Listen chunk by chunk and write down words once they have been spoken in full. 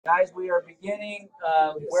guys, we are beginning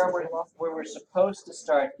where we're supposed to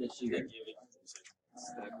start this year.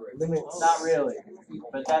 Not really,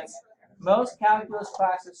 but that's most calculus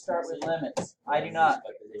classes start with limits. I do not.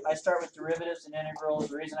 I start with derivatives and integrals.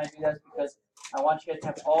 The reason I do that is because I want you guys to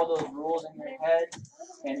have all those rules in your head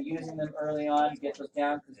and using them early on to get those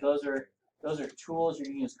down, because those are tools you're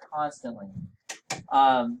going to use constantly.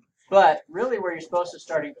 But really, where you're supposed to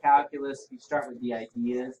start in calculus, you start with the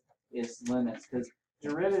ideas, is limits, because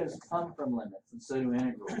derivatives come from limits, and so do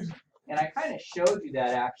integrals. And I kind of showed you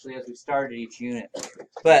that actually as we started each unit.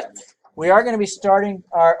 But we are going to be starting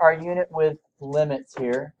our unit with limits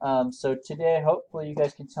here. So today, hopefully, you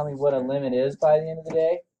guys can tell me what a limit is by the end of the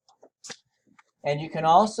day. And you can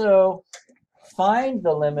also find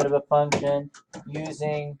the limit of a function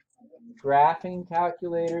using graphing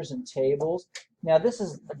calculators and tables. Now, this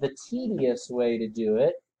is the tedious way to do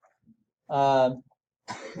it.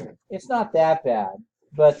 It's not that bad,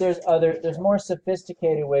 but there's more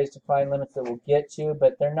sophisticated ways to find limits that we'll get to,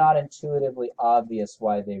 but they're not intuitively obvious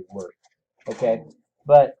why they work. Okay,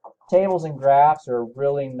 but tables and graphs are a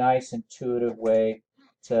really nice intuitive way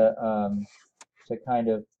to kind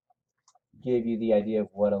of give you the idea of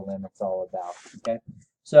what a limit's all about. Okay,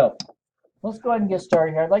 so let's go ahead and get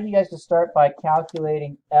started here. I'd like you guys to start by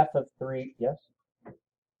calculating f of 3. Yes?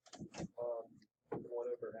 1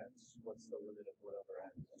 over x. What's the limit of 1 over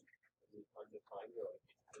x? Is it undefined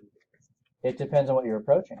or It depends on what you're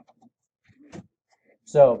approaching.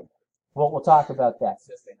 So we'll talk about that. It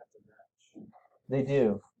says they have to match. They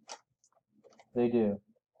do. They do.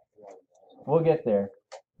 We'll get there.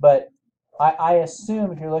 But I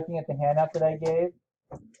assume if you're looking at the handout that I gave,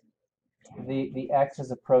 the x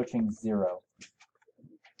is approaching 0.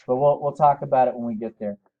 But we'll talk about it when we get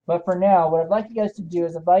there. But for now, what I'd like you guys to do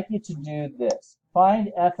is I'd like you to do this.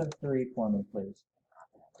 Find f of 3 for me, please.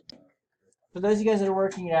 For those of you guys that are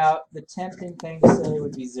working it out, the tempting thing to say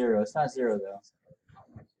would be 0. It's not 0, though.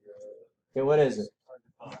 Okay, what is it?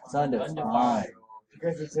 It's undefined.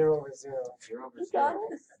 Because it's 0 over 0.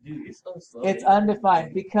 Dude, you're so slow. It's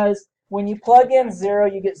undefined because when you plug in 0,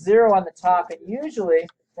 you get 0 on the top. And usually,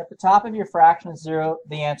 if the top of your fraction is 0,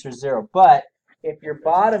 the answer is 0. But if your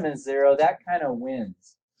bottom is 0, that kind of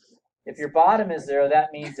wins. If your bottom is 0,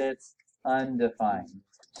 that means it's undefined.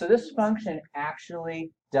 So this function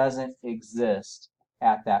actually doesn't exist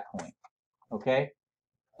at that point. Okay?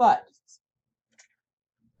 But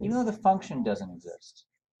even though the function doesn't exist,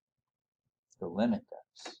 the limit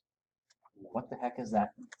does. What the heck is that?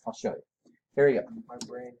 I'll show you. Here we go. My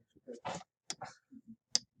brain.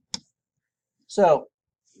 So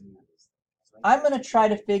I'm going to try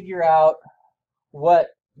to figure out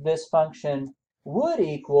what this function would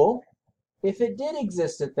equal if it did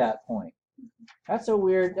exist at that point. That's a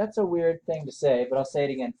weird thing to say, but I'll say it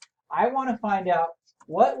again. I want to find out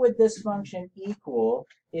what would this function equal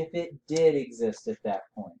if it did exist at that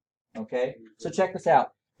point. Okay? So check this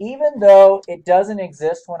out. Even though it doesn't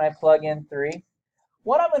exist when I plug in 3,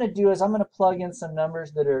 what I'm going to do is I'm going to plug in some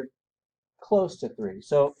numbers that are close to 3.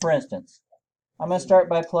 So, for instance, I'm going to start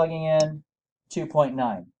by plugging in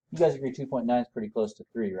 2.9. You guys agree 2.9 is pretty close to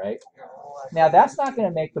 3, right? Now, that's not going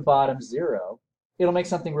to make the bottom 0. It'll make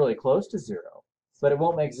something really close to 0, but it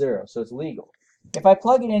won't make 0, so it's legal. If I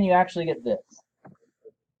plug it in, you actually get this.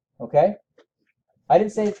 Okay? I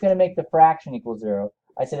didn't say it's going to make the fraction equal 0.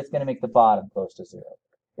 I said it's going to make the bottom close to 0.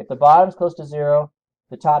 If the bottom's close to 0,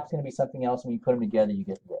 the top's going to be something else. When you put them together, you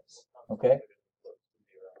get this. Okay?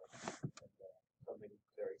 Something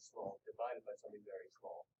very small divided by something very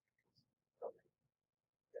small. Something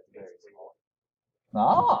that's very small.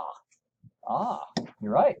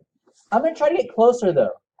 You're right. I'm going to try to get closer,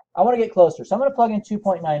 though. I want to get closer. So I'm going to plug in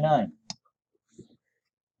 2.99.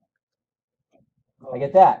 I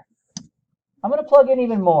get that. I'm going to plug in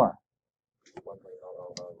even more.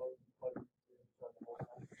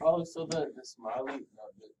 Oh, so the smiley, no,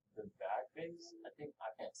 the back face, I think I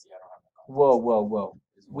can't see. I don't have the Whoa.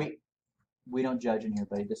 We don't judge in here,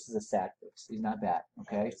 buddy. This is a sad face. He's not bad,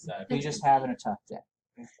 okay? He's just having a tough day.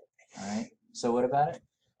 All right? So what about it?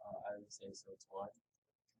 I would say so. It's 1.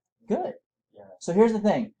 Good. Yeah. So here's the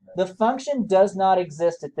thing. The function does not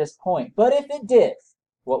exist at this point. But if it did,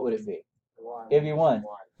 what would it be? 1. It'd be 1.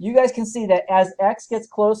 You guys can see that as x gets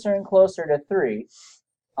closer and closer to 3,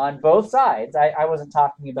 on both sides, I wasn't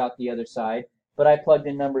talking about the other side, but I plugged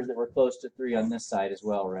in numbers that were close to 3 on this side as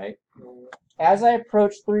well, right? As I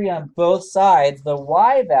approach 3 on both sides, the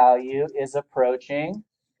y value is approaching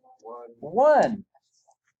 1.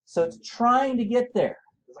 So it's trying to get there.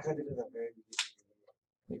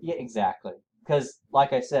 Yeah, exactly. Because,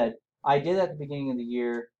 like I said, I did at the beginning of the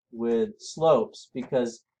year with slopes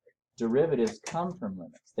because derivatives come from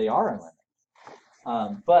limits. They are a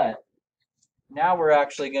limit. But now we're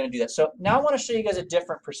actually going to do that. So now I want to show you guys a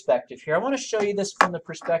different perspective here. I want to show you this from the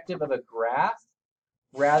perspective of a graph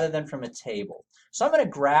rather than from a table. So I'm going to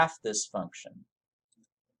graph this function.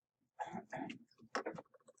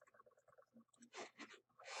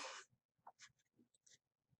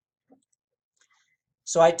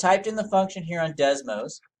 So I typed in the function here on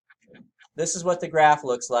Desmos. This is what the graph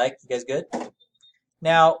looks like. You guys good?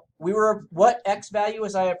 Now, what x value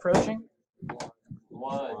was I approaching?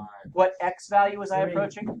 1. What x value was I 3.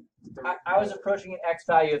 approaching? I was approaching an x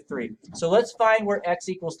value of 3. So let's find where x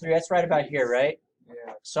equals 3. That's right about here, right?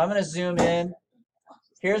 Yeah. So I'm going to zoom in.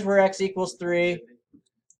 Here's where x equals 3.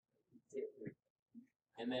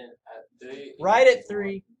 And then at 3. Right at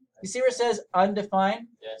 3. You see where it says undefined?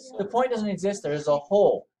 Yes, sir. The point doesn't exist there. There's a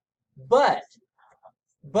hole. But,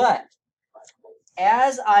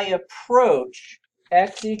 as I approach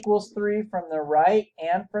x equals 3 from the right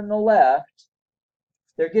and from the left,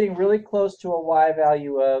 they're getting really close to a y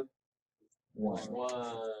value of 1.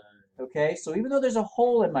 1. Okay, so even though there's a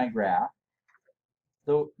hole in my graph,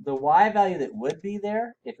 the y value that would be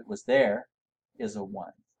there, if it was there, is a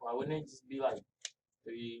 1. Why wouldn't it just be like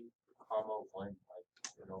 3, 1, like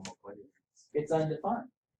the normal equation? It's undefined.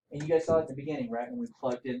 And you guys saw at the beginning, right? When we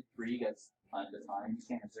plugged in 3, it's undefined. You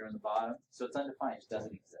can't have 0 in the bottom. So it's undefined. It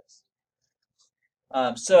doesn't exist.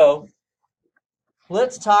 So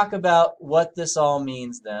let's talk about what this all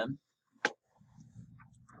means then.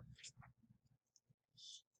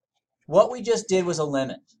 What we just did was a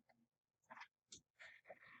limit.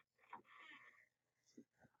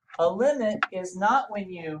 A limit is not when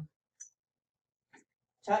you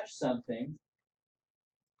touch something.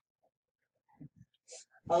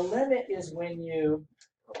 A limit is when you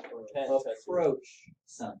approach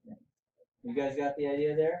something. You guys got the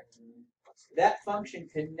idea there? That function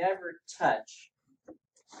could never touch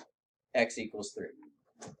x equals 3,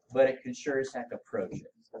 but it can sure as heck approach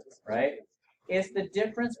it, right? It's the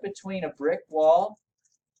difference between a brick wall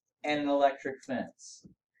and an electric fence.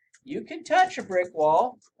 You can touch a brick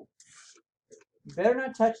wall. You better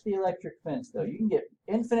not touch the electric fence, though. You can get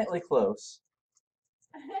infinitely close.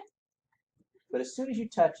 But as soon as you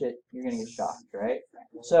touch it, you're going to get shocked, right?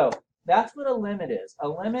 So that's what a limit is. A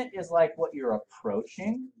limit is like what you're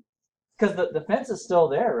approaching. Because the fence is still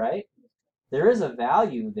there, right? There is a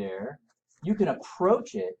value there. You can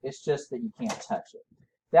approach it. It's just that you can't touch it.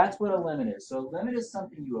 That's what a limit is. So a limit is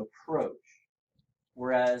something you approach,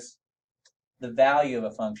 whereas the value of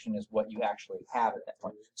a function is what you actually have at that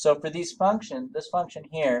point. So for this function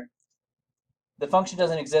here, the function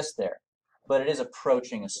doesn't exist there, but it is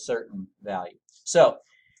approaching a certain value. So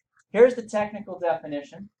here's the technical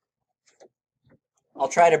definition. I'll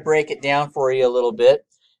try to break it down for you a little bit.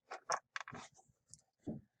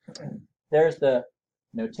 There's the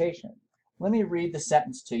notation. Let me read the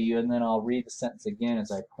sentence to you, and then I'll read the sentence again as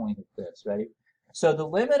I point at this. Ready? So the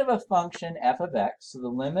limit of a function f of x, so the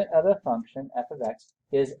limit of a function f of x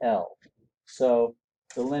is L. So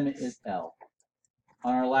the limit is L.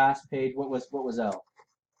 On our last page, what was L?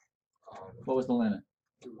 What was the limit?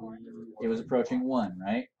 It was approaching 1,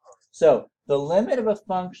 right? So the limit of a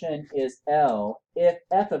function is L if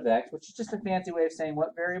f of x, which is just a fancy way of saying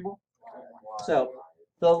what variable? So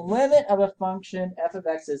the limit of a function f of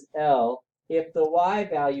x is L if the y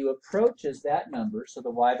value approaches that number. So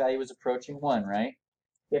the y value is approaching 1, right?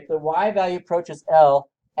 If the y value approaches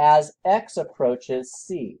L as x approaches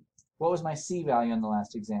c. What was my c value in the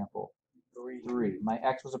last example? 3. My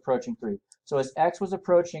x was approaching 3. So as x was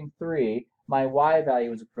approaching 3, my y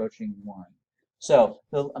value was approaching 1. So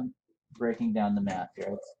I'm breaking down the math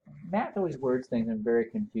here. Math always words things in very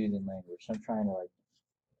confusing language. So I'm trying to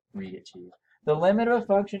read it to you. The limit of a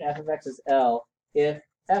function f of x is L if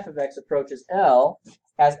f of x approaches L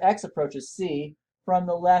as x approaches c from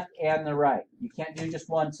the left and the right. You can't do just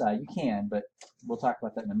one side. You can, but we'll talk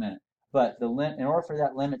about that in a minute. But in order for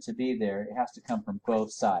that limit to be there, it has to come from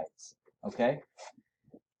both sides. Okay?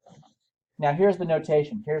 Now here's the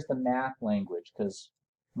notation. Here's the math language, because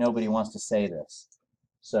nobody wants to say this.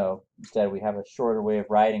 So instead we have a shorter way of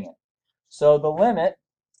writing it. So the limit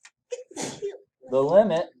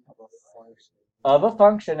of a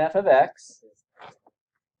function f of x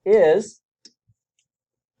is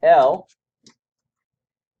L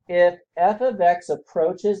if f of x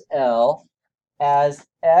approaches L as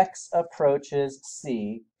x approaches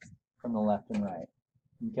c from the left and right.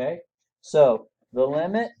 Okay? So the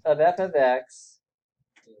limit of f of x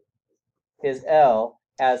is L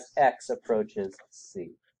as x approaches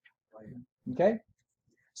c. Okay?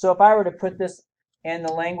 So if I were to put this in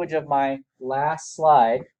the language of my last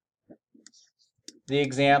slide, the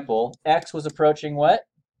example, x was approaching what?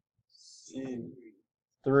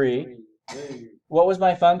 3. What was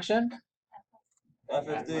my function? F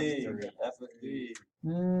of 3. F of 3.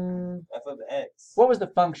 F of x. What was the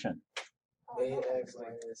function? ax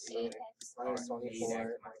minus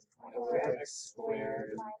 24 over x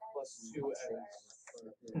squared Plus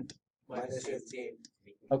 2x minus 15.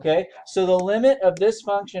 Okay, so the limit of this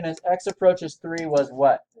function as x approaches 3 was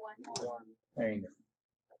what? 1. There you go.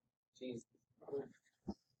 Jeez.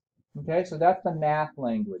 Okay, so that's the math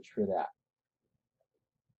language for that.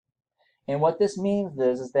 And what this means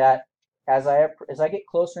is that as I get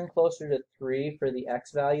closer and closer to 3 for the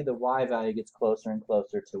x value, the y value gets closer and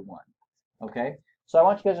closer to 1. Okay, so I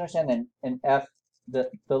want you guys to understand that in f, the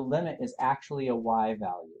limit is actually a y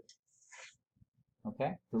value.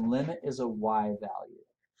 Okay, the limit is a y value.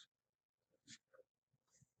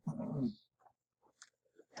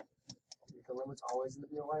 The limit's always going to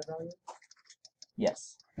be a y value?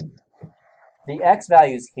 Yes. The x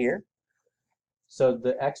value is here. So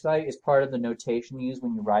the x value is part of the notation used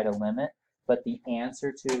when you write a limit, but the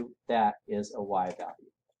answer to that is a y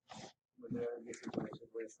value. Would there ever be situations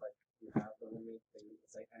where it's like you have the limit, and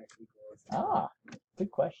it's like x equals? Ah,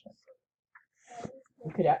 good question. I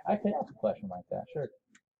could ask a question like that, sure.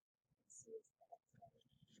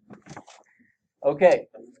 Okay,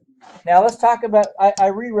 now let's talk about, I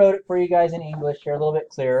rewrote it for you guys in English here a little bit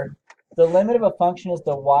clearer. The limit of a function is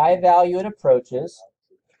the y value it approaches.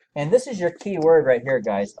 And this is your key word right here,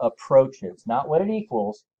 guys, approaches, not what it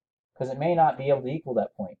equals, because it may not be able to equal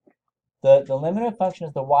that point. The limit of a function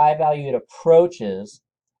is the y value it approaches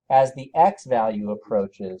as the x value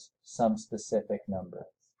approaches some specific number.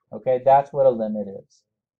 Okay, that's what a limit is.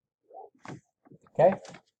 Okay?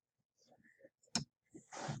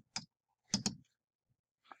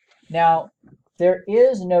 Now, there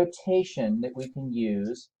is notation that we can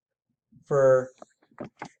use for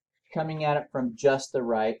coming at it from just the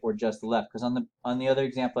right or just the left, because on the other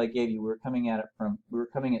example I gave you, we were coming at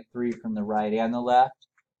 3 from the right and the left.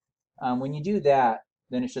 When you do that,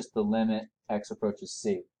 then it's just the limit x approaches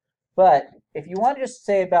c. But if you want to just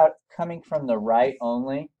say about coming from the right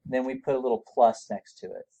only, then we put a little plus next to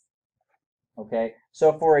it. Okay,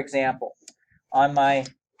 so for example, and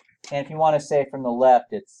if you want to say from the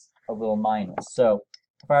left, it's a little minus. So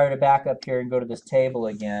if I were to back up here and go to this table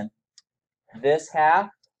again, this half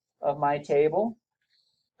of my table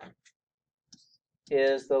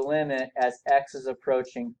is the limit as x is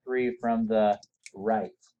approaching 3 from the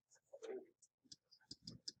right.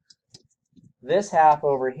 This half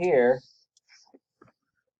over here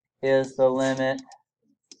is the limit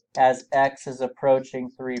as x is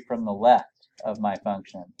approaching 3 from the left of my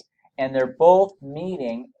function. And they're both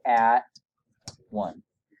meeting at 1.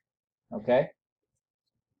 Okay?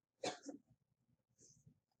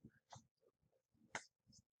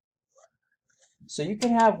 So you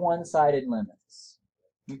can have one-sided limits.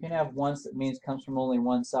 You can have ones that means comes from only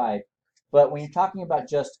one side. But when you're talking about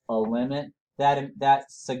just a limit,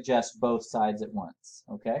 that suggests both sides at once.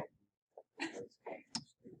 Okay?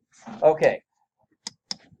 Okay.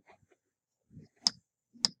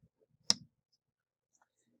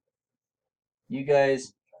 You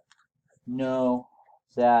guys know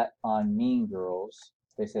that on Mean Girls,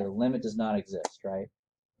 they say the limit does not exist, right?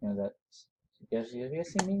 You know that. Have you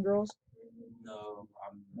guys seen Mean Girls? No.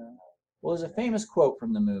 No. Well, there's a famous quote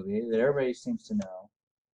from the movie that everybody seems to know.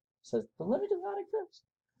 It says, the limit does not exist.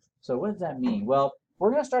 So what does that mean? Well,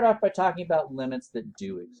 we're going to start off by talking about limits that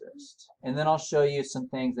do exist. And then I'll show you some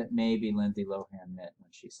things that maybe Lindsay Lohan meant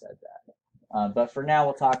when she said that. But for now,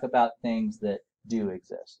 we'll talk about things that do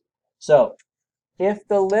exist. So if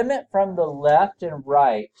the limit from the left and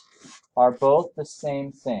right are both the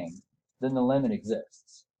same thing, then the limit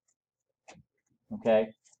exists.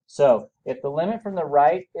 Okay? So if the limit from the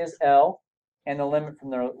right is L and the limit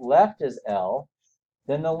from the left is L,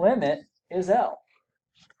 then the limit is L.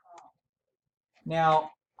 Now,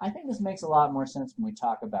 I think this makes a lot more sense when we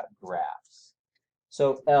talk about graphs.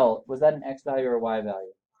 So L, was that an x value or a y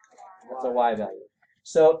value? It's a y value.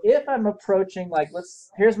 So if I'm approaching, like,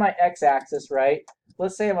 here's my x-axis, right?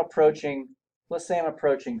 Let's say I'm approaching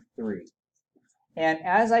 3. And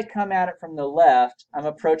as I come at it from the left, I'm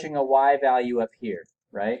approaching a y value up here,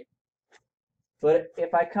 right? But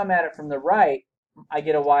if I come at it from the right, I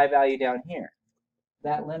get a y value down here.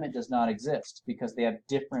 That limit does not exist because they have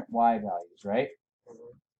different y values, right?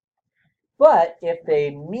 But if they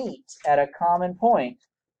meet at a common point,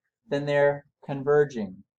 then they're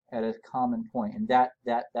converging at a common point, and that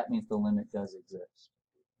means the limit does exist.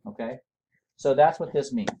 Okay? So that's what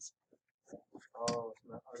this means. Oh,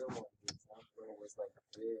 my other one, the example was like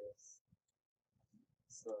this.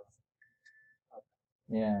 So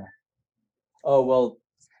Yeah. Oh,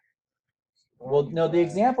 well, no, the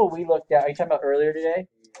example we looked at, are you talking about earlier today?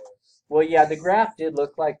 Well, yeah, the graph did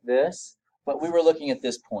look like this, but we were looking at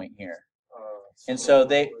this point here. And so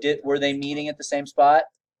were they meeting at the same spot?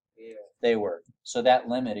 Yeah. They were. So that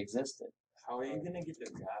limit existed. How are you gonna get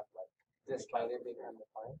the graph? Like, Despite it being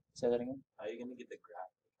undefined. Say that again? how are you gonna get the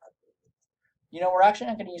graph? You know, we're actually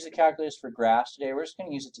not going to use the calculators for graphs today. We're just going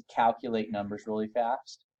to use it to calculate numbers really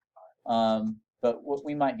fast. But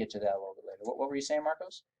we might get to that a little bit later. What were you saying,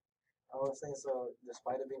 Marcos? I was saying, so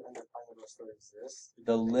despite it being undefined, it will still exist.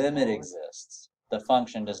 The limit exists. The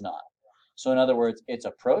function does not. So in other words, it's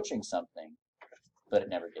approaching something, but it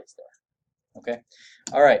never gets there. Okay?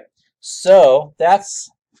 All right. So that's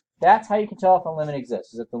how you can tell if a limit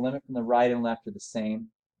exists. Is if the limit from the right and left are the same,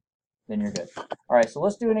 then you're good. All right, so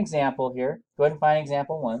let's do an example here. Go ahead and find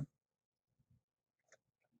example 1.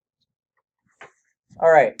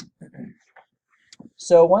 All right.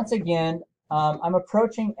 So once again, I'm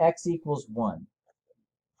approaching x equals 1.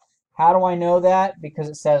 How do I know that? Because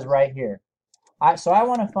it says right here. So I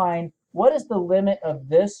want to find what is the limit of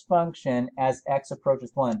this function as x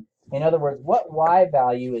approaches 1. In other words, what y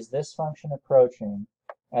value is this function approaching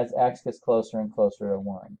as x gets closer and closer to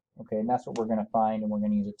 1? Okay, and that's what we're going to find, and we're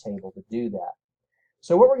going to use a table to do that.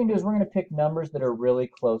 So what we're going to do is we're going to pick numbers that are really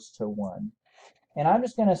close to 1. And I'm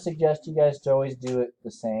just going to suggest you guys to always do it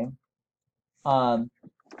the same.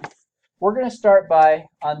 We're going to start by,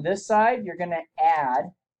 on this side, you're going to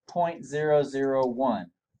add 0.001.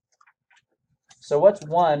 So what's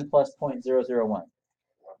 1 plus 0.001?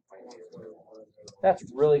 That's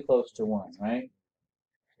really close to 1, right?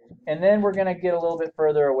 And then we're going to get a little bit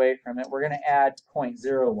further away from it. We're going to add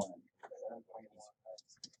 0.01.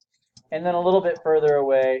 And then a little bit further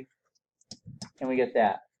away, and we get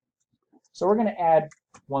that. So we're going to add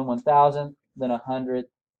 1/1000th, then 100th,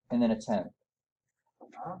 and then a 10th.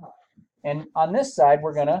 And on this side,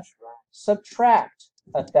 we're going to subtract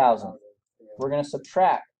 1,000th. We're going to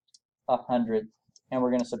subtract 100th, and we're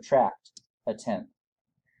going to subtract a 10th.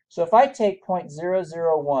 So if I take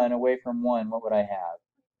 0.001 away from 1, what would I have?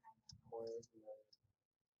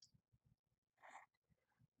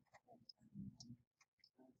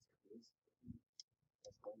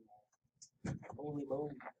 Holy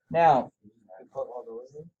moly. Now, You put all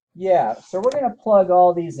those in? yeah, so we're going to plug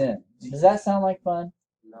all these in. Does that sound like fun?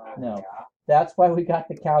 No. That's why we got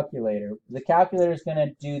the calculator. The calculator is going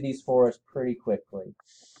to do these for us pretty quickly.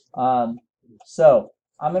 So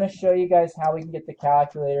I'm going to show you guys how we can get the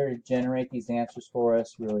calculator to generate these answers for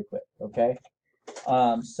us really quick, okay?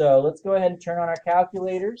 So let's go ahead and turn on our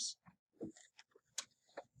calculators.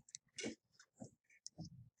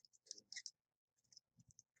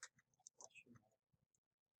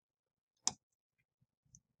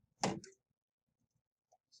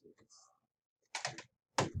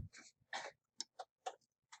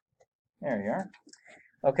 There you are.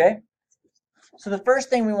 Okay. So the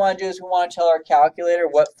first thing we want to do is we want to tell our calculator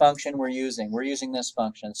what function we're using. We're using this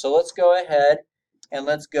function. So let's go ahead and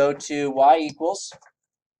let's go to y equals.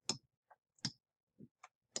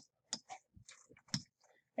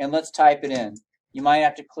 And let's type it in. You might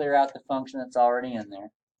have to clear out the function that's already in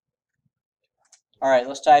there. All right,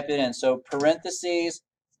 let's type it in. So parentheses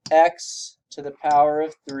x to the power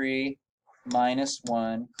of 3 minus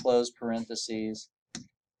 1, close parentheses,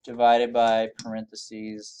 divided by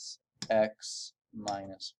parentheses x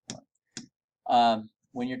minus 1.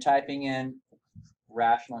 When you're typing in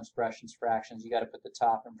rational expressions, fractions, you got to put the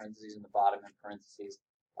top in parentheses and the bottom in parentheses.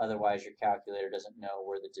 Otherwise, your calculator doesn't know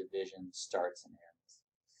where the division starts and ends.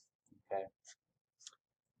 Okay.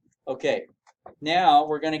 Okay. Now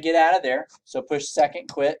we're going to get out of there. So push second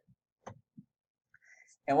quit.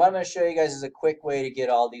 And what I'm going to show you guys is a quick way to get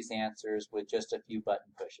all these answers with just a few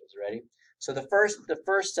button pushes. Ready? So the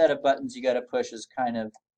first set of buttons you got to push is kind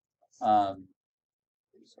of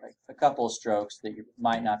a couple of strokes that you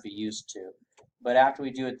might not be used to. But after we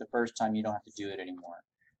do it the first time, you don't have to do it anymore.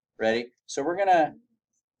 Ready? So we're going to,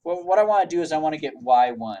 well, what I want to do is I want to get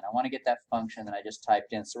y1. I want to get that function that I just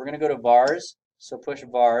typed in. So we're going to go to vars. So push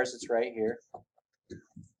vars. It's right here.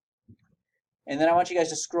 And then I want you guys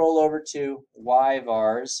to scroll over to y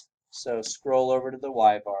vars. So scroll over to the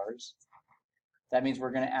y vars. That means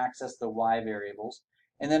we're going to access the y variables.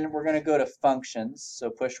 And then we're going to go to functions. So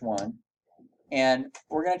push 1. And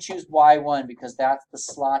we're going to choose y1 because that's the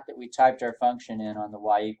slot that we typed our function in on the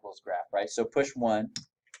y equals graph, right? So push 1.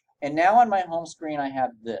 And now on my home screen I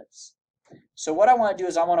have this. So what I want to do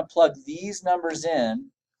is I want to plug these numbers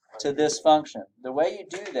in to this function. The way you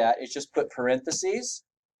do that is just put parentheses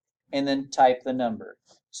and then type the number.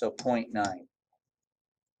 So 0.9.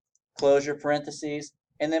 Close your parentheses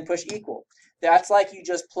and then push equal. That's like you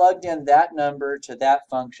just plugged in that number to that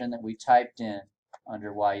function that we typed in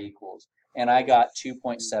under y equals, and I got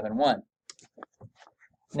 2.71.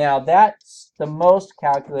 Now that's the most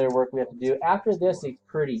calculator work we have to do. After this, it's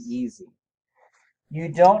pretty easy. You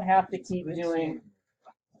don't have to keep doing,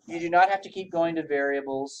 you do not have to keep going to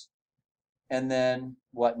variables and then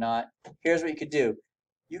whatnot. Here's what you could do.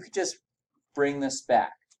 You could just bring this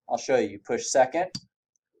back. I'll show you. You push second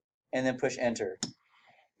and then push enter.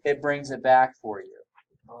 It brings it back for you.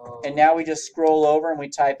 And now we just scroll over and we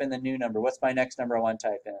type in the new number. What's my next number I want to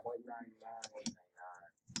type in?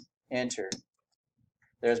 Enter.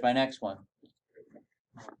 There's my next one.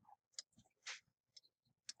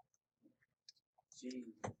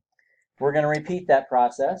 We're going to repeat that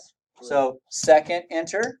process. So second,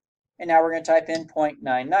 enter, and now we're going to type in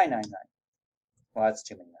 0.9999. Well, that's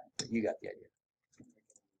too many nines, but you got the idea.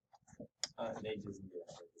 They just do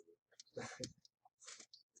it.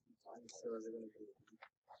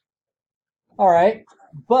 All right,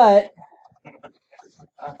 but,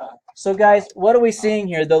 so guys, what are we seeing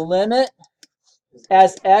here? The limit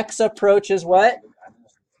as x approaches what?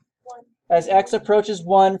 As x approaches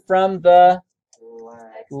 1 from the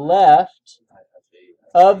left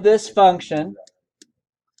of this function.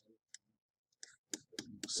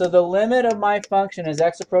 So the limit of my function as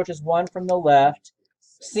x approaches 1 from the left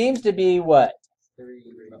seems to be what? 3.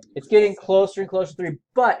 It's getting closer and closer to 3.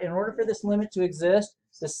 But in order for this limit to exist,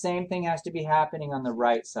 the same thing has to be happening on the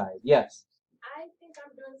right side. Yes? I think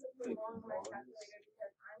I'm doing something wrong with my calculator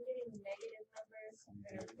because I'm getting negative numbers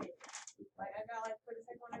that are big. Like I got, like, for the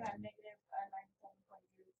second one, I got negative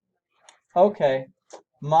 97.02. Okay.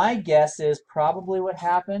 My guess is probably what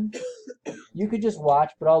happened. You could just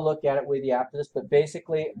watch, but I'll look at it with you after this. But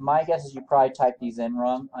basically, my guess is you probably typed these in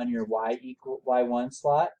wrong on your y1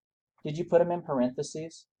 slot. Did you put them in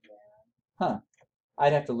parentheses? Yeah. Huh.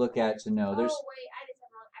 I'd have to look at it to know. There's. Oh wait, I did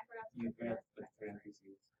something wrong. I forgot to put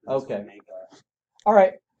parentheses. Okay. All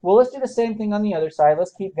right. Well, let's do the same thing on the other side.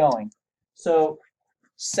 Let's keep going. So,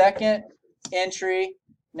 second entry.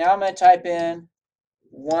 Now I'm going to type in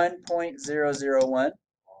 1.001.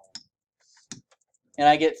 And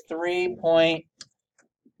I get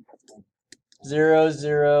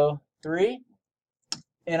 3.003.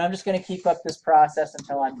 And I'm just going to keep up this process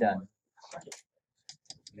until I'm done.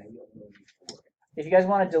 If you guys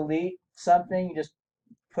want to delete something, you just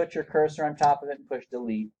put your cursor on top of it and push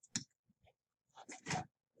delete.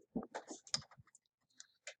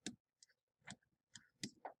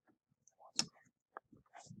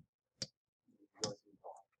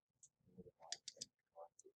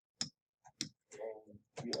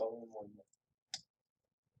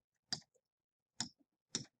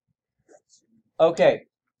 Okay,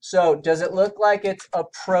 so does it look like it's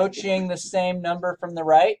approaching the same number from the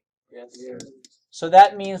right? Yes. So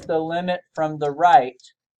that means the limit from the right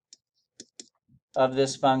of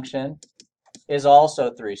this function is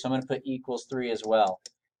also 3. So I'm going to put equals 3 as well.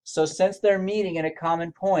 So since they're meeting at a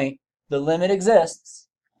common point, the limit exists,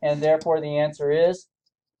 and therefore the answer is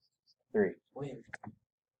 3. Wait,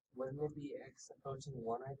 wouldn't it be x approaching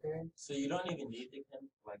 1 right there? So you don't even need to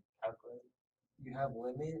calculate. You have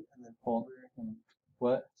limit and then Hold. over.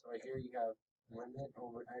 What? So right here you have limit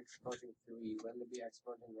over x approaching 3. Wouldn't it be x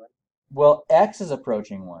approaching 1? Well, x is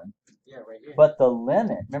approaching 1, Yeah, right here. but the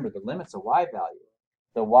limit, remember the limit's a y value.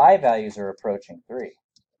 The y values are approaching 3.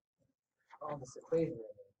 Oh, this equation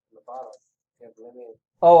right there, on the bottom. You have limit.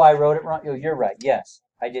 Oh, I wrote it wrong. Oh, you're right. Yes,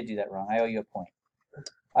 I did do that wrong. I owe you a point.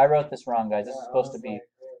 I wrote this wrong, guys. This is supposed to be,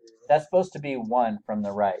 that's supposed to be 1 from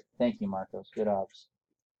the right. Thank you, Marcos. Good obs.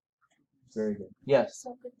 Very good. Yes.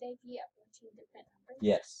 So could they be approaching different numbers?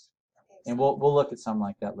 Yes. Okay, And we'll look at something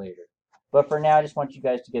like that later. But for now, I just want you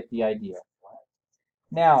guys to get the idea.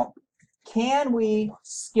 Now, can we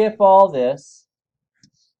skip all this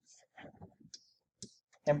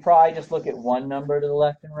and probably just look at one number to the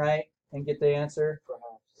left and right and get the answer?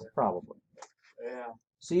 Probably. Yeah.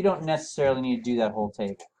 So you don't necessarily need to do that whole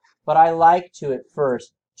table. But I like to at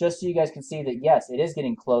first, just so you guys can see that, yes, it is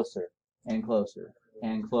getting closer and closer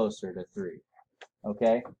and closer to 3.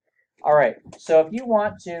 Okay? All right. So if you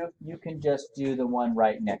want to, you can just do the one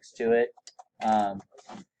right next to it.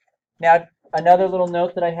 Now, another little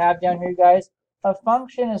note that I have down here, guys, a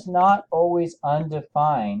function is not always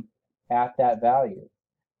undefined at that value.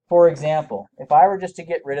 For example, if I were just to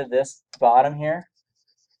get rid of this bottom here,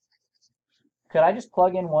 could I just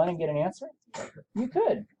plug in 1 and get an answer? You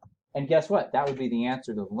could. And guess what? That would be the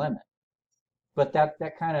answer to the limit. But that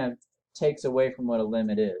kind of takes away from what a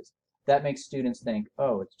limit is. That makes students think,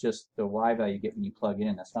 oh, it's just the y value you get when you plug it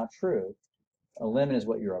in. That's not true. A limit is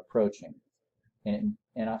what you're approaching.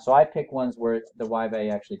 So I pick ones where the y value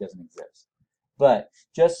actually doesn't exist. But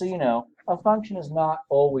just so you know, a function is not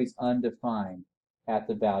always undefined at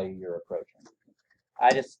the value you're approaching. I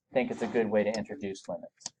just think it's a good way to introduce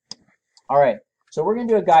limits. All right, so we're going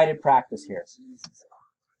to do a guided practice here.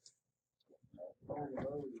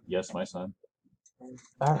 Yes, my son.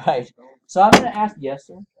 All right, so I'm going to ask, yes,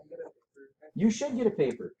 sir? You should get a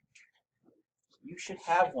paper. You should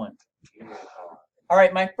have one. All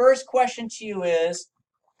right, my first question to you is,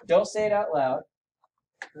 don't say it out loud,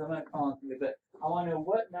 because I'm going to call on you, but I want to know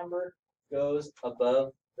what number goes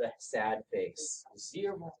above the sad face.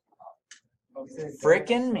 0.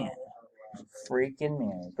 Frickin' man. Freaking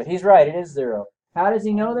man. But he's right, it is 0. How does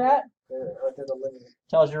he know that?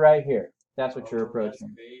 Tells you right here. That's what you're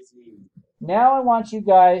approaching. Now I want you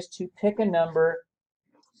guys to pick a number.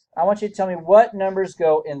 I want you to tell me what numbers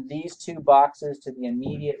go in these two boxes to the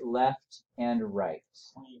immediate left and right.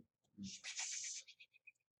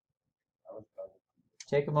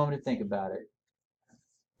 Take a moment to think about it.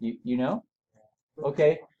 You know?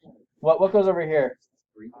 Okay. What goes over here?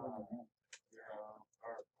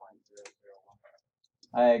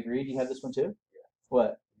 I agree. Do you have this one too?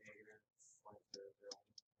 What?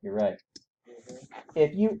 You're right.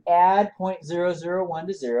 If you add 0.001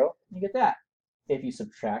 to 0, you get that. If you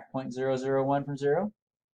subtract 0.001 from 0,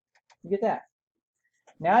 you get that.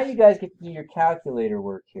 Now you guys get to do your calculator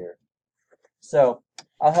work here. So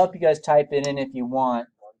I'll help you guys type it in if you want,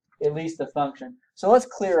 at least the function. So let's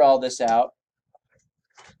clear all this out.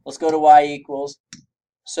 Let's go to y equals.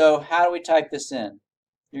 So how do we type this in?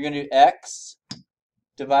 You're going to do x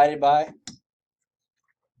divided by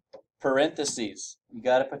parentheses. You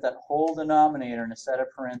got to put that whole denominator in a set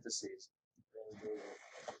of parentheses.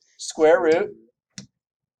 Square root,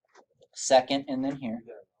 second, and then here.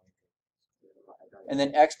 And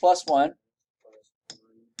then x plus 1.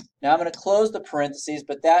 Now I'm going to close the parentheses,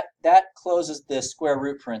 but that closes the square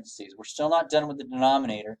root parentheses. We're still not done with the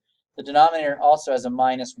denominator. The denominator also has a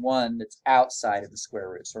 -1 that's outside of the square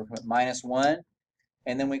root. So we're going to put -1,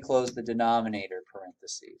 and then we close the denominator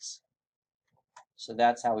parentheses. So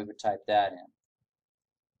that's how we would type that in.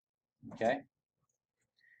 Okay?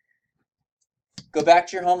 Go back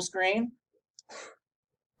to your home screen.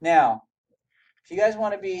 Now, if you guys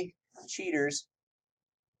want to be cheaters,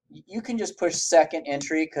 you can just push second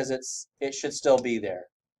entry because it should still be there,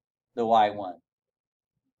 the y1.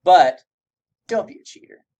 But don't be a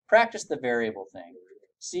cheater. Practice the variable thing.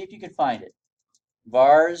 See if you can find it.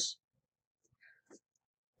 Vars,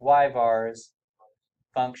 y vars,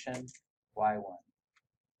 function, y1.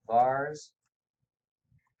 Vars,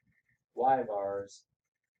 y vars,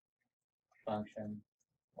 function,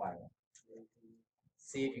 y1.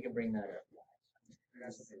 See if you can bring that up.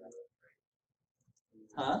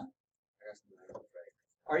 Huh?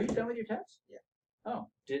 Are you done with your test? Yeah. Oh,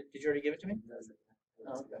 did you already give it to me?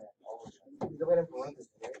 Oh, okay.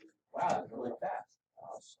 Wow, that's really fast.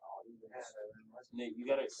 Nick, you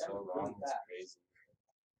got it so wrong. It's crazy.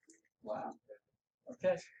 Wow.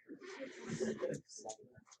 Okay.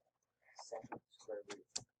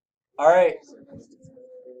 All right.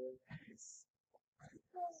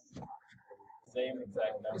 Same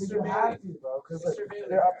exact You number. have to, bro, because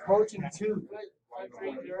they're approaching 2. But if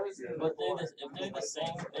they're the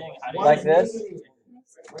same thing, how do you Like this?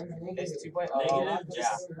 It's 2.0 negative.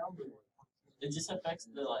 It just affects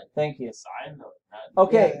the Thank you. sign though. Not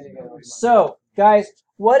Okay. So, guys,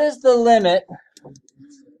 what is the limit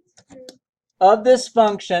of this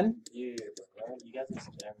function you guys are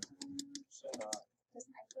scamming.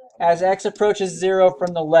 as x approaches 0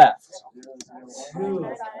 from the left?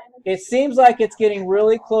 It seems like it's getting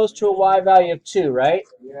really close to a y value of 2, right?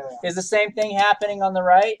 Yeah. Is the same thing happening on the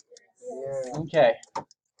right? Yeah. Okay.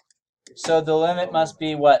 So the limit must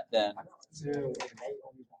be what then? 2.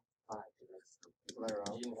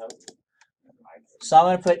 So I'm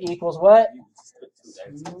going to put equals what?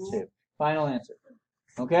 2. Final answer.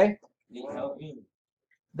 Okay?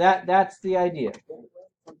 That's the idea.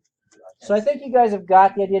 So I think you guys have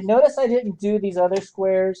got the idea. Notice I didn't do these other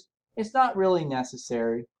squares. It's not really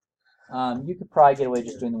necessary. You could probably get away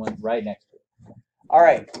just doing the one right next to it. All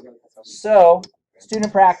right. So,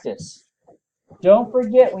 student practice. Don't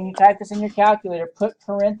forget when you type this in your calculator, put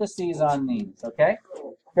parentheses on these, okay?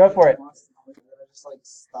 Go for it. Just like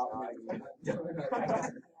stop.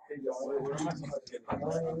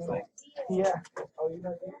 Yeah. Oh, you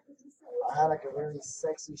know, I had like a really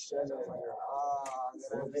sexy shirt. I was like, and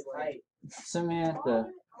then I was like,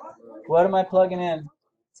 Samantha, what am I plugging in?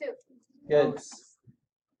 2. Good.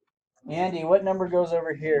 Andy, what number goes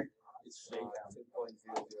over here?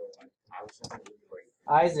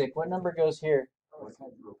 Isaac, what number goes here?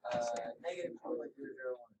 negative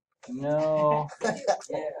 2.001. No. Yeah.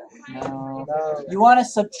 No. No. You want to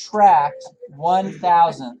subtract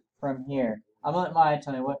 1,000 from here. I'm going to let Maya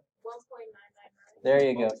tell me what. 1.999. There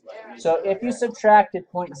you go. So if you subtracted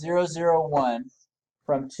 0.001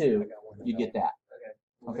 from 2, you get that.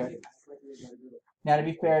 Okay? Now, to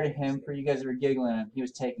be fair to him, for you guys that were giggling at him, he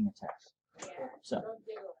was taking a test. So,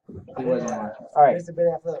 he wasn't watching. All right. Here's the bit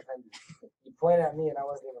I feel offended. You pointed at me and I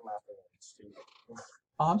wasn't even laughing.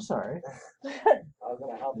 Oh, I'm sorry. I was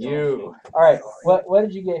gonna help You. All right. What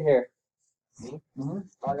did you get here? Me? Mm-hmm.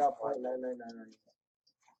 I got 0.9999.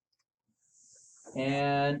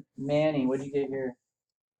 And Manny, what did you get here?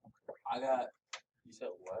 I got. You said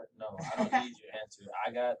what? No, I don't need your answer.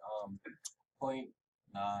 I got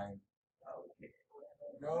 0.9.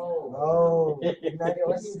 No.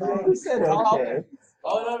 Who said okay?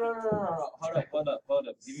 Oh no. Hold up.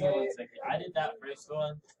 Give me 1 second. I did that first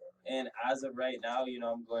one, and as of right now,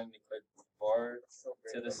 I'm going to click forward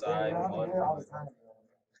to the side on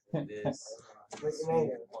this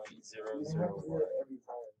 0.001.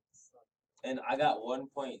 And I got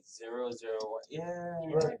 1.001. Yeah.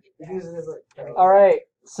 All right.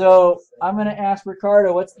 So I'm going to ask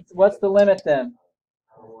Ricardo, what's the limit then?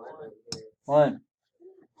 1.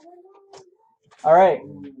 All right.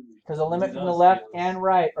 Because the limit from the left and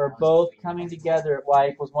right are both coming together at y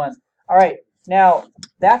equals 1. All right. Now,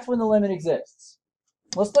 that's when the limit exists.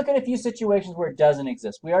 Let's look at a few situations where it doesn't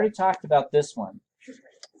exist. We already talked about this one.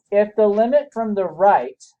 If the limit from the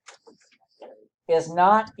right is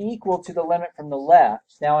not equal to the limit from the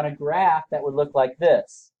left, now on a graph that would look like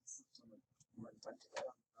this.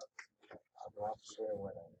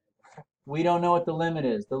 We don't know what the limit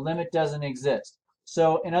is. The limit doesn't exist.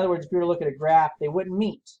 So in other words, if you were to look at a graph, they wouldn't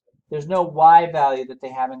meet. There's no y value that they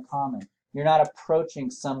have in common. You're not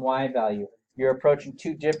approaching some y value. You're approaching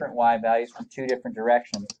 2 different y values from 2 different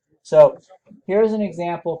directions. So here's an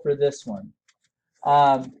example for this one.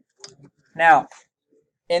 Now,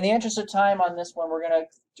 in the interest of time on this one,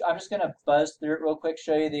 I'm just gonna buzz through it real quick,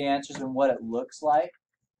 show you the answers and what it looks like.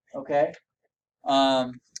 Okay.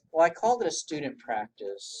 Well, I called it a student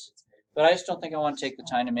practice, but I just don't think I want to take the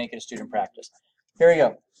time to make it a student practice. Here we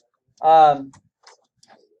go.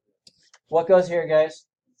 What goes here, guys?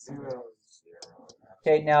 0.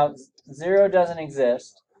 Okay, now 0 doesn't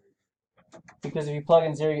exist because if you plug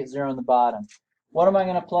in 0, you get 0 on the bottom. What am I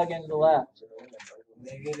going to plug into the left?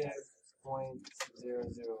 Negative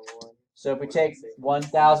 0.001. So if we take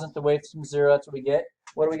 1,000th away from 0, that's what we get.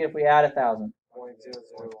 What do we get if we add 1,000?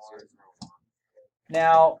 0.001.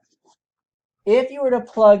 Now, if you were to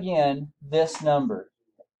plug in this number,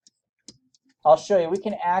 I'll show you. We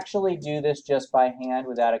can actually do this just by hand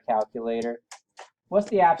without a calculator. What's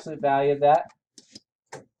the absolute value of that?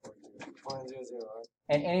 0.001.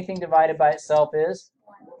 And anything divided by itself is?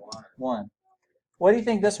 1. What do you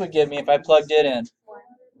think this would give me if I plugged it in?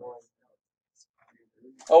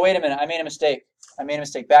 Oh, wait a minute. I made a mistake.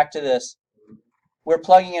 Back to this. We're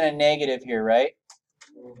plugging in a negative here, right?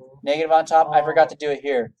 Negative on top. I forgot to do it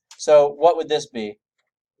here. So what would this be?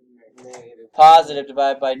 Negative. Positive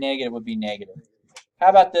divided by negative would be negative. How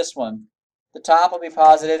about this one? The top will be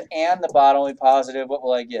positive and the bottom will be positive. What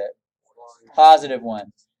will I get? Positive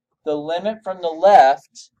 1. The limit from the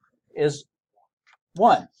left is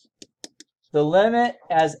 1. The limit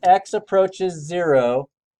as x approaches 0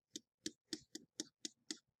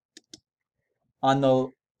 on the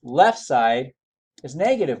left side is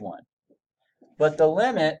negative 1. But the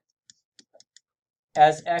limit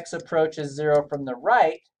as x approaches 0 from the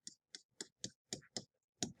right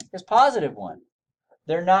is positive 1.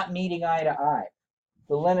 They're not meeting eye to eye.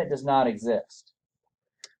 The limit does not exist.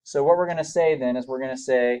 So what we're going to say then is we're going to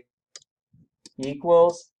say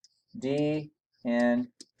equals d in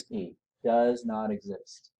e. Does not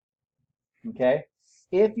exist. Okay?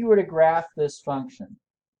 If you were to graph this function,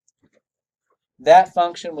 that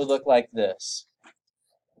function would look like this.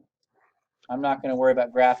 I'm not going to worry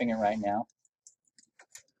about graphing it right now,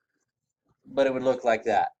 but it would look like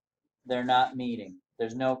that. They're not meeting.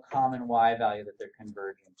 There's no common y value that they're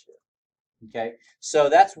converging to. Okay? So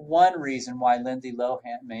that's one reason why Lindsay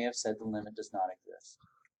Lohan may have said the limit does not exist.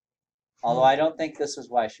 Although I don't think this is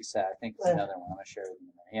why she said. I think it's another one. I'm going to share with you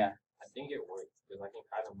in a minute. Yeah. I think it works because I can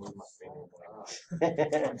kind of move my finger.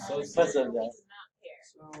 What's up, guys?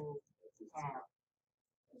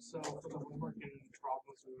 So for the homework and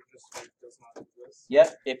problems, we would just write does not exist.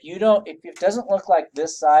 Yep. If it doesn't look like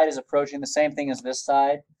this side is approaching the same thing as this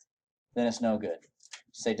side, then it's no good.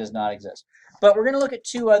 Say does not exist. But we're going to look at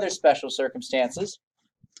 2 other special circumstances.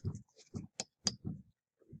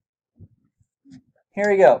 Here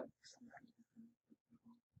we go.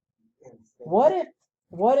 What if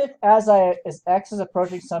what if as x is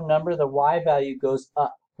approaching some number, the y value goes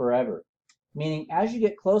up forever? Meaning, as you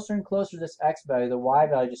get closer and closer to this x value, the y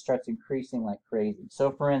value just starts increasing like crazy.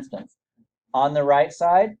 So for instance, on the right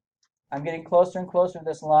side, I'm getting closer and closer to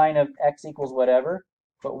this line of x equals whatever,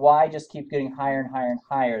 but y just keeps getting higher and higher and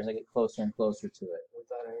higher as I get closer and closer to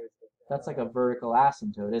it. That's like a vertical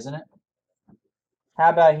asymptote, isn't it? How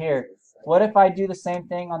about here? What if I do the same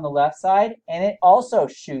thing on the left side and it also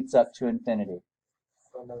shoots up to infinity?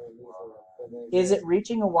 Is it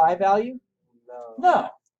reaching a y value? No.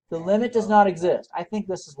 The limit does not exist. I think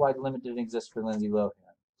this is why the limit didn't exist for Lindsay Lohan.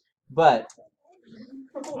 But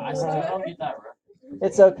I still don't get that right.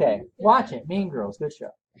 it's okay. Watch it. Mean Girls. Good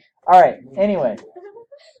show. All right. Anyway.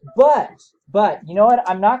 But, you know what?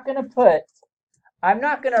 I'm not going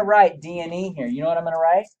to write D and E here. You know what I'm going to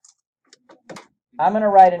write? I'm going to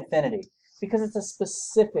write infinity because it's a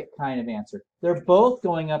specific kind of answer. They're both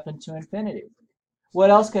going up into infinity. What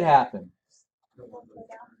else could happen?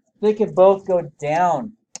 They could both go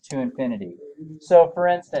down to infinity. So for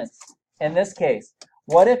instance, in this case,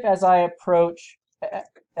 what if as I approach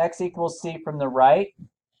x equals c from the right,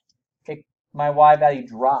 my y value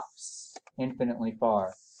drops infinitely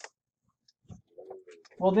far?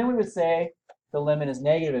 Well, then we would say the limit is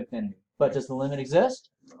negative infinity. But does the limit exist?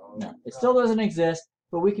 No. It still doesn't exist,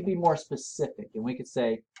 but we could be more specific, and we could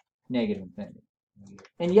say negative infinity.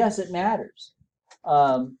 And yes, it matters.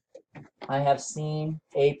 I have seen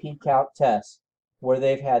AP Calc tests where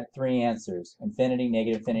they've had 3 answers. Infinity,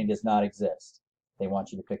 negative infinity does not exist. They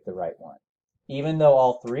want you to pick the right one. Even though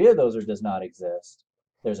all 3 of those does not exist,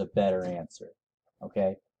 there's a better answer.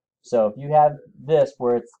 Okay? So if you have this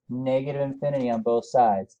where it's negative infinity on both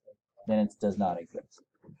sides, then it does not exist.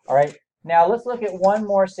 All right? Now let's look at one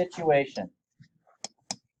more situation.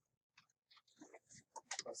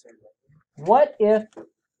 What if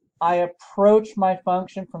I approach my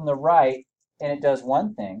function from the right and it does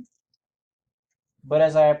one thing, but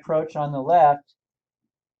as I approach on the left,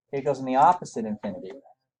 it goes in the opposite infinity?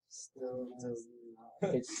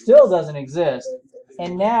 It still doesn't exist.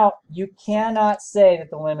 And now you cannot say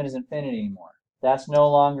that the limit is infinity anymore. That's no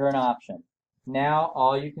longer an option. Now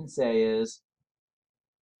all you can say is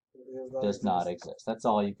does not exist. That's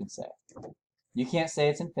all you can say. You can't say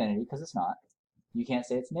it's infinity because it's not. You can't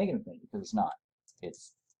say it's negative infinity because it's not.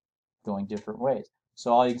 It's going different ways.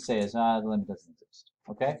 So all you can say is, the limit doesn't exist.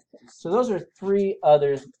 Okay? So those are 3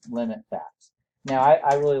 other limit facts. Now,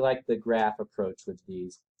 I really like the graph approach with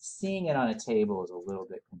these. Seeing it on a table is a little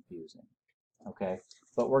bit confusing. Okay?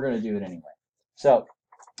 But we're going to do it anyway. So,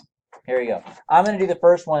 here we go. I'm going to do the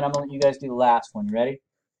first one. I'm going to let you guys do the last one. You ready?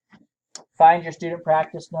 Find your student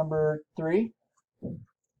practice number 3.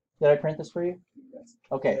 Did I print this for you?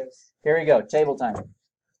 Okay. Here we go. Table time.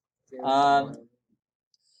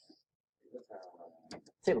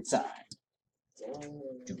 Table time.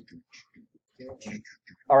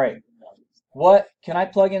 All right. What can I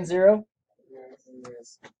plug in 0?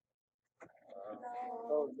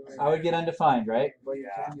 I would get undefined, right?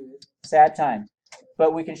 Sad time.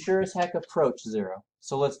 But we can sure as heck approach 0.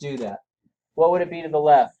 So let's do that. What would it be to the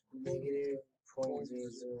left? Negative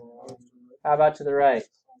 0.001. How about to the right?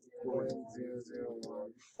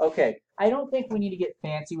 0.001. Okay. I don't think we need to get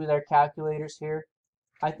fancy with our calculators here.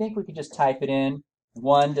 I think we could just type it in.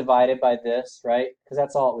 1 divided by this, right? Because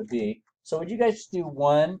that's all it would be. So would you guys just do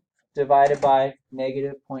 1 divided by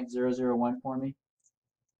negative 0.001 for me?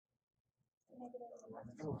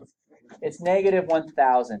 It's negative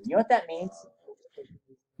 1,000. You know what that means? You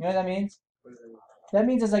know what that means? That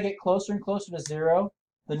means as I get closer and closer to 0,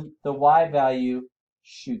 the y value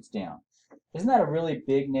shoots down. Isn't that a really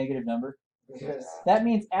big negative number? Yes. That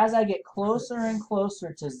means as I get closer and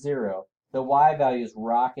closer to 0, the y value is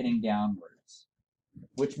rocketing downwards.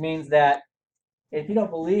 Which means that if you don't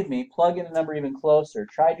believe me, plug in a number even closer.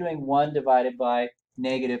 Try doing 1 divided by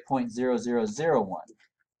negative 0.0001.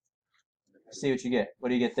 See what you get. What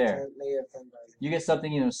do you get there? You get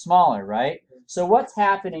something even smaller, right? So what's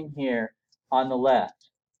happening here on the left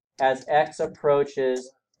as x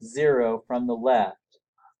approaches 0 from the left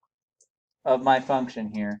of my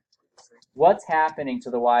function here? What's happening to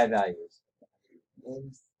the y values?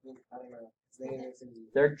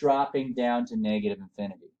 They're dropping down to negative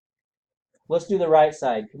infinity. Let's do the right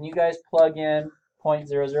side. Can you guys plug in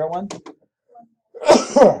 0.001?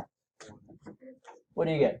 What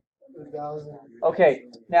do you get? Okay,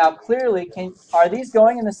 now clearly, are these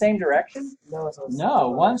going in the same direction? No,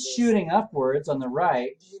 one's shooting upwards on the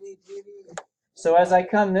right. So as I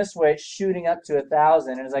come this way, it's shooting up to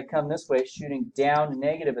 1,000, and as I come this way, it's shooting down to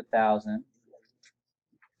negative 1,000.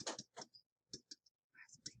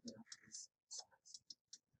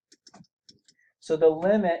 So the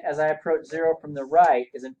limit as I approach 0 from the right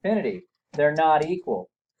is infinity. They're not equal.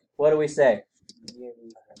 What do we say?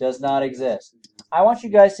 Does not exist. I want you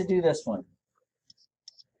guys to do this one.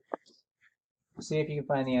 See if you can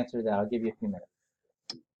find the answer to that. I'll give you a few minutes.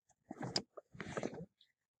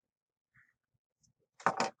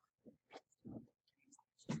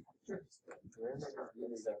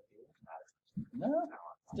 No,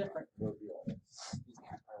 it's different.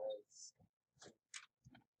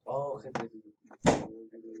 Oh, okay. 0.001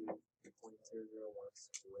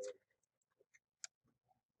 squared.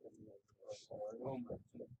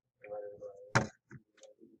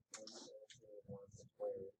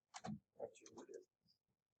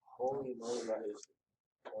 Holy moly, that is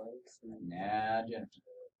Nah, Jennifer.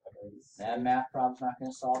 That math problem's not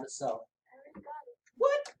going to solve itself.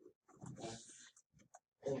 What?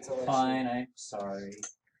 Intellectual. Fine, I'm sorry.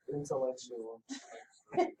 Intellectual.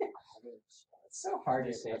 It's so hard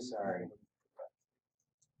to say sorry.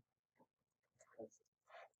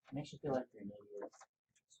 Makes you feel like you're an idiot.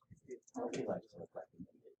 Nobody likes to look like an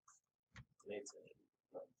idiot.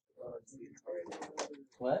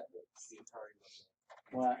 What?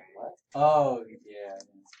 What? Oh, yeah.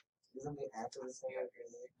 Isn't the answer the same as your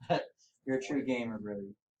name? You're a true gamer,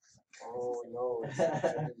 brother. Oh no.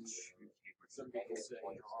 some people say,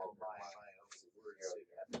 you know, I'll buy words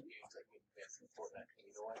and games like Fortnite.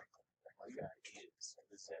 You know what? My guy is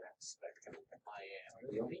the same aspect of I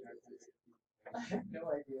am. Really? I have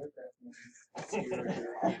no idea what that means.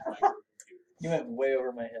 You went way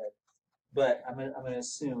over my head. But I'm gonna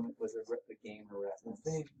assume it was a gamer reference.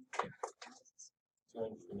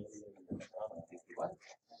 What?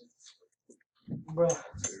 Bro.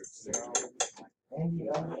 Andy.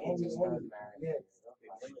 Yeah.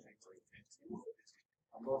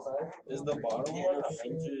 On both sides? Is the bottom one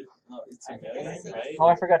 100? No, it's a million, right? Oh,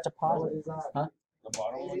 I forgot to pause What it. is that? Huh? The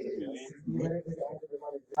bottom one's a million.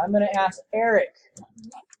 I'm gonna ask Eric.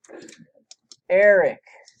 Eric.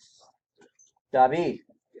 David.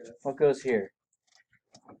 What goes here?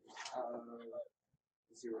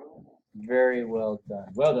 0. Very well done.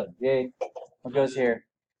 Well done, Jade. What goes here?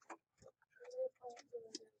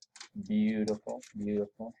 Beautiful,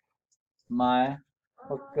 beautiful. Maya,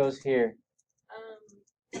 what goes here?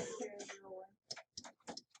 0.001.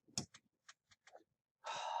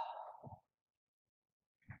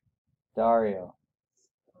 Dario.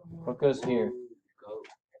 What goes here? Go.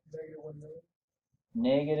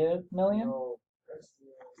 Negative million? No.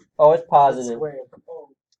 Oh, it's positive. Square.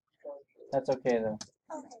 That's okay though.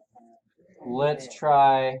 Okay. Let's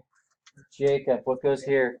try Jacob. What goes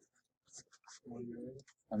here?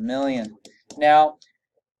 1 million. Now,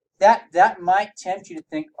 that might tempt you to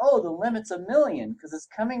think, oh, the limit's 1 million because it's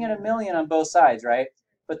coming at 1 million on both sides, right?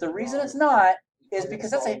 But the reason it's not is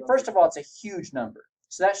because first of all, it's a huge number.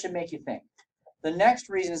 So that should make you think. The next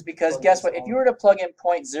reason is because guess what? If you were to plug in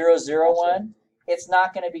 0.001, it's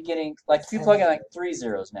not going to be getting, like if you plug in like 3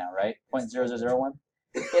 zeros now, right? 0.0001,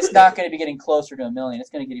 it's not going to be getting closer to 1 million. It's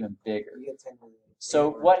going to get even bigger. So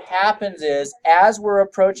what happens is, as we're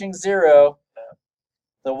approaching 0,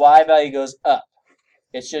 the y value goes up.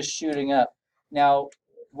 It's just shooting up. Now,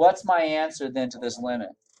 what's my answer then to this limit?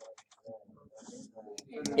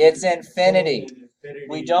 It's infinity.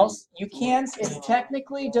 We don't, you can, it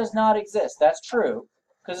technically does not exist. That's true,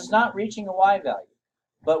 because it's not reaching a y value.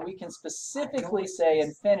 But we can specifically say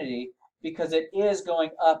infinity because it is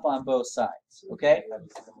going up on both sides, okay?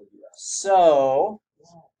 So,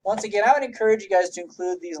 once again, I would encourage you guys to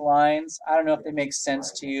include these lines. I don't know if they make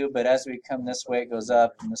sense to you, but as we come this way, it goes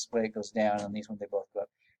up, and this way it goes down, and these ones, they both go up.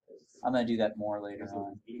 I'm going to do that more later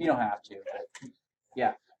on. You don't have to, but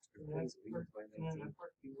yeah.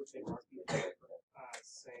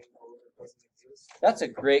 That's a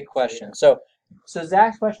great question. So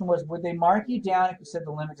Zach's question was, would they mark you down if you said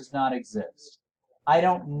the limit does not exist? I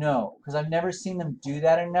don't know, because I've never seen them do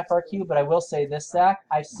that in an FRQ, but I will say this, Zach.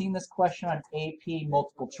 I've seen this question on AP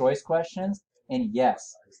multiple choice questions, and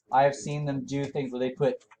yes, I have seen them do things where they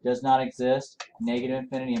put does not exist, negative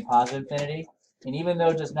infinity, and positive infinity. And even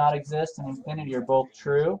though does not exist and infinity are both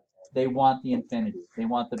true, they want the infinity. They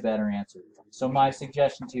want the better answer. So my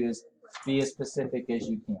suggestion to you is be as specific as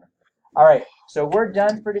you can. All right, so we're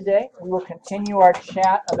done for today. We will continue our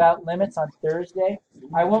chat about limits on Thursday.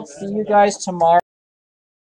 I won't see you guys tomorrow.